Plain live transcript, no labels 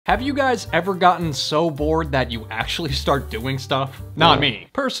Have you guys ever gotten so bored that you actually start doing stuff? Not me.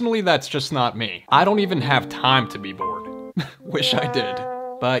 Personally, that's just not me. I don't even have time to be bored. Wish I did.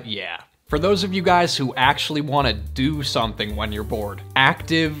 But yeah. For those of you guys who actually want to do something when you're bored,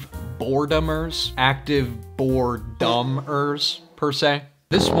 active boredomers, per se,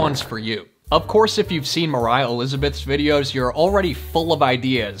 this one's for you. Of course, if you've seen Moriah Elizabeth's videos, you're already full of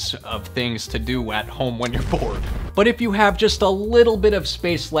ideas of things to do at home when you're bored. But if you have just a little bit of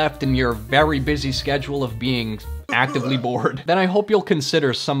space left in your very busy schedule of being actively bored, then I hope you'll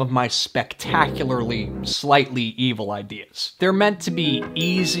consider some of my spectacularly, slightly evil ideas. They're meant to be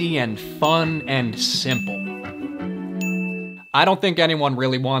easy and fun and simple. I don't think anyone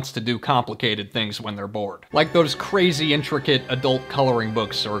really wants to do complicated things when they're bored. Like those crazy intricate adult coloring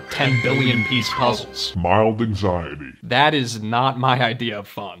books or 10 billion piece puzzles. Mild anxiety. That is not my idea of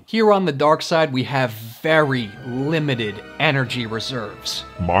fun. Here on the dark side, we have very limited energy reserves.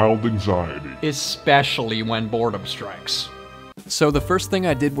 Mild anxiety. Especially when boredom strikes. So the first thing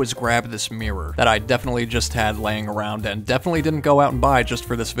I did was grab this mirror that I definitely just had laying around and definitely didn't go out and buy just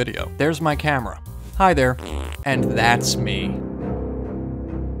for this video. There's my camera. Hi there. And that's me.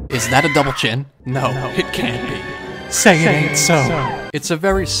 Is that a double chin? No, it can't be. Say it ain't so. It's a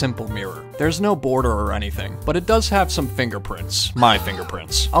very simple mirror. There's no border or anything, but it does have some fingerprints. My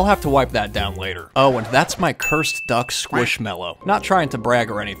fingerprints. I'll have to wipe that down later. Oh, and that's my cursed duck Squishmallow. Not trying to brag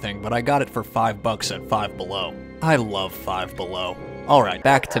or anything, but I got it for $5 at Five Below. I love Five Below. Alright,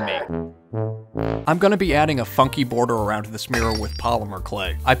 back to me. I'm gonna be adding a funky border around this mirror with polymer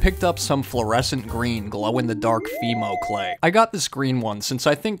clay. I picked up some fluorescent green glow-in-the-dark Fimo clay. I got this green one since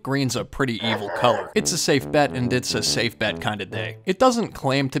I think green's a pretty evil color. It's a safe bet and it's a safe bet kind of day. It doesn't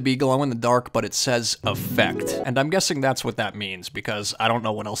claim to be glow-in-the-dark, but it says effect. And I'm guessing that's what that means because I don't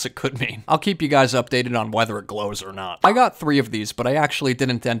know what else it could mean. I'll keep you guys updated on whether it glows or not. I got 3 of these, but I actually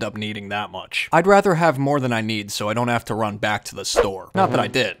didn't end up needing that much. I'd rather have more than I need so I don't have to run back to the store. Not that I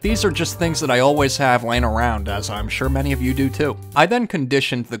did. These are just things that I always have laying around, as I'm sure many of you do too. I then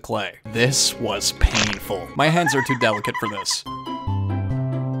conditioned the clay. This was painful. My hands are too delicate for this.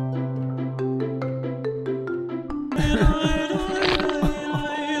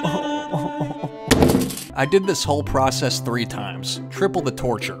 I did this whole process 3 times. Triple the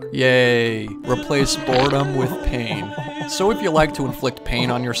torture. Yay. Replace boredom with pain. So if you like to inflict pain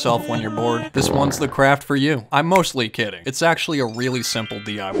on yourself when you're bored, this one's the craft for you. I'm mostly kidding. It's actually a really simple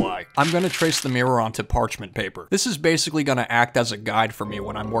DIY. I'm gonna trace the mirror onto parchment paper. This is basically gonna act as a guide for me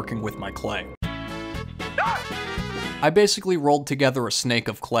when I'm working with my clay. I basically rolled together a snake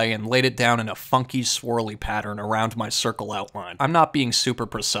of clay and laid it down in a funky swirly pattern around my circle outline. I'm not being super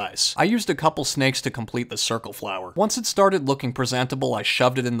precise. I used a couple snakes to complete the circle flower. Once it started looking presentable, I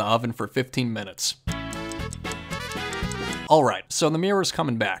shoved it in the oven for 15 minutes. Alright, so the mirror's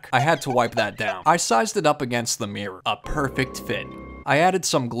coming back. I had to wipe that down. I sized it up against the mirror. A perfect fit. I added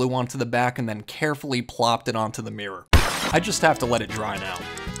some glue onto the back and then carefully plopped it onto the mirror. I just have to let it dry now.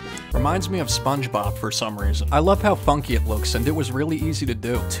 Reminds me of SpongeBob for some reason. I love how funky it looks, and it was really easy to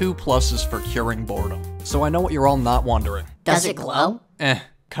do. 2 pluses for curing boredom. So I know what you're all not wondering. Does it glow?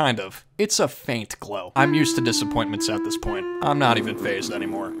 Kind of. It's a faint glow. I'm used to disappointments at this point. I'm not even fazed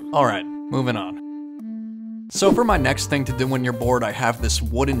anymore. Alright, moving on. So for my next thing to do when you're bored, I have this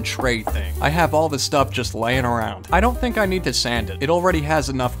wooden tray thing. I have all this stuff just laying around. I don't think I need to sand it. It already has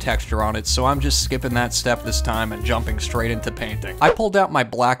enough texture on it, so I'm just skipping that step this time and jumping straight into painting. I pulled out my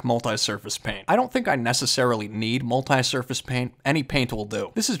black multi-surface paint. I don't think I necessarily need multi-surface paint. Any paint will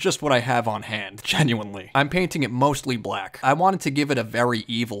do. This is just what I have on hand, genuinely. I'm painting it mostly black. I wanted to give it a very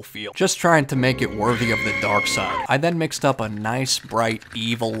evil feel, just trying to make it worthy of the dark side. I then mixed up a nice, bright,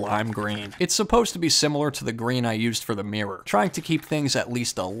 evil lime green. It's supposed to be similar to the green I used for the mirror, trying to keep things at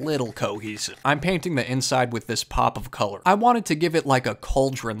least a little cohesive. I'm painting the inside with this pop of color. I wanted to give it like a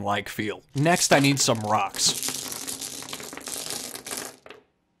cauldron-like feel. Next, I need some rocks.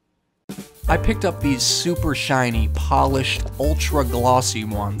 I picked up these super shiny, polished, ultra glossy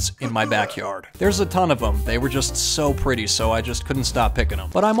ones in my backyard. There's a ton of them. They were just so pretty, so I just couldn't stop picking them.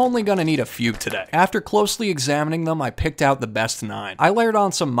 But I'm only gonna need a few today. After closely examining them, I picked out the best 9. I layered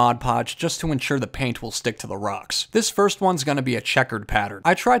on some Mod Podge just to ensure the paint will stick to the rocks. This first one's gonna be a checkered pattern.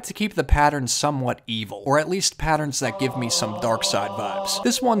 I tried to keep the pattern somewhat evil, or at least patterns that give me some dark side vibes.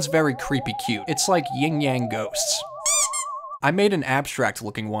 This one's very creepy cute. It's like yin-yang ghosts. I made an abstract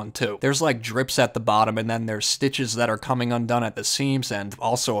looking one too. There's like drips at the bottom, and then there's stitches that are coming undone at the seams, and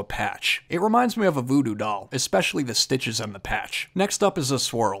also a patch. It reminds me of a voodoo doll, especially the stitches and the patch. Next up is a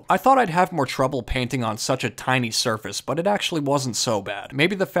swirl. I thought I'd have more trouble painting on such a tiny surface, but it actually wasn't so bad.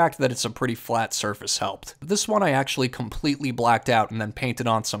 Maybe the fact that it's a pretty flat surface helped. This one I actually completely blacked out and then painted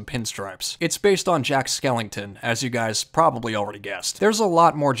on some pinstripes. It's based on Jack Skellington, as you guys probably already guessed. There's a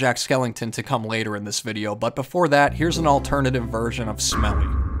lot more Jack Skellington to come later in this video, but before that, here's an alternative version of Smelly.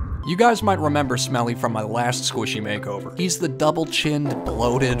 You guys might remember Smelly from my last squishy makeover. He's the double-chinned,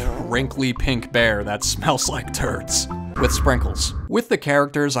 bloated, wrinkly pink bear that smells like turds. With sprinkles. With the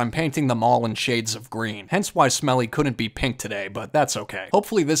characters, I'm painting them all in shades of green, hence why Smelly couldn't be pink today, but that's okay.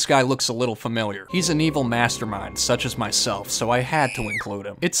 Hopefully this guy looks a little familiar. He's an evil mastermind, such as myself, so I had to include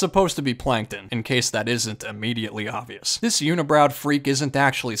him. It's supposed to be Plankton, in case that isn't immediately obvious. This unibrowed freak isn't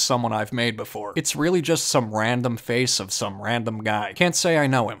actually someone I've made before. It's really just some random face of some random guy. Can't say I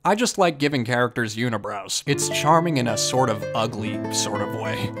know him. I just like giving characters unibrows. It's charming in a sort of ugly sort of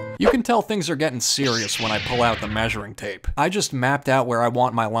way. You can tell things are getting serious when I pull out the measuring tape. I just mapped out where I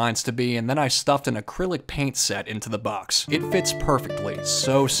want my lines to be, and then I stuffed an acrylic paint set into the box. It fits perfectly,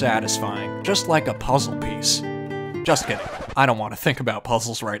 so satisfying, just like a puzzle piece. Just kidding. I don't want to think about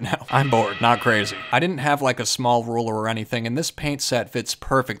puzzles right now. I'm bored, not crazy. I didn't have like a small ruler or anything, and this paint set fits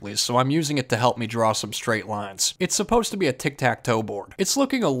perfectly, so I'm using it to help me draw some straight lines. It's supposed to be a tic-tac-toe board. It's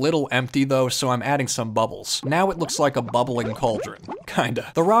looking a little empty though, so I'm adding some bubbles. Now it looks like a bubbling cauldron.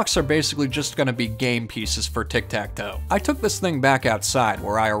 Kinda. The rocks are basically just gonna be game pieces for tic-tac-toe. I took this thing back outside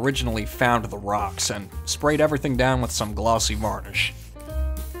where I originally found the rocks and sprayed everything down with some glossy varnish.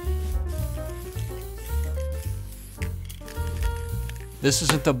 This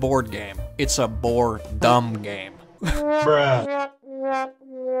isn't a board game. It's a bore-dumb game. Bruh.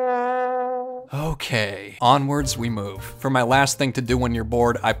 Okay, onwards we move. For my last thing to do when you're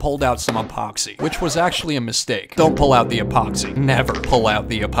bored, I pulled out some epoxy, which was actually a mistake. Don't pull out the epoxy. Never pull out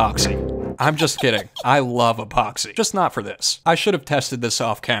the epoxy. I'm just kidding. I love epoxy. Just not for this. I should have tested this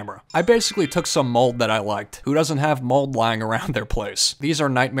off camera. I basically took some mold that I liked. Who doesn't have mold lying around their place? These are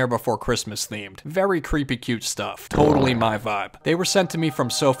Nightmare Before Christmas themed. Very creepy cute stuff. Totally my vibe. They were sent to me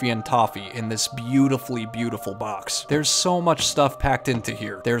from Sophie and Toffee in this beautifully beautiful box. There's so much stuff packed into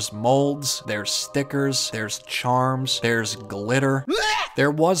here. There's molds, there's stickers, there's charms, there's glitter.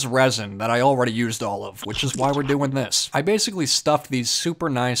 There was resin that I already used all of, which is why we're doing this. I basically stuffed these super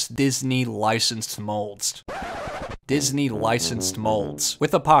nice Disney licensed molds. Disney licensed molds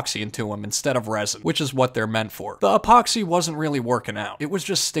with epoxy into them instead of resin, which is what they're meant for. The epoxy wasn't really working out. It was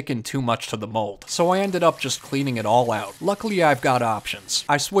just sticking too much to the mold, so I ended up just cleaning it all out. Luckily, I've got options.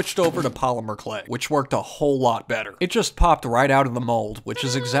 I switched over to polymer clay, which worked a whole lot better. It just popped right out of the mold, which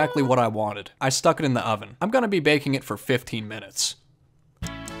is exactly what I wanted. I stuck it in the oven. I'm gonna be baking it for 15 minutes.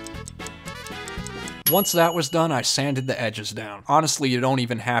 Once that was done, I sanded the edges down. Honestly, you don't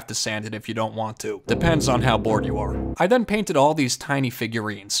even have to sand it if you don't want to. Depends on how bored you are. I then painted all these tiny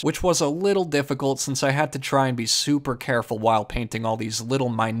figurines, which was a little difficult since I had to try and be super careful while painting all these little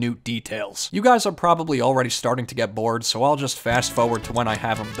minute details. You guys are probably already starting to get bored, so I'll just fast forward to when I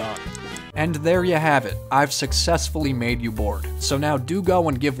have them done. And there you have it. I've successfully made you bored. So now do go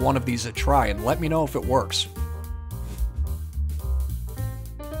and give one of these a try and let me know if it works.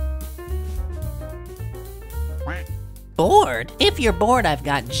 Bored? If you're bored, I've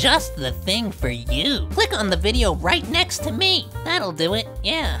got just the thing for you. Click on the video right next to me. That'll do it,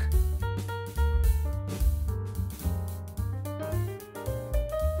 yeah.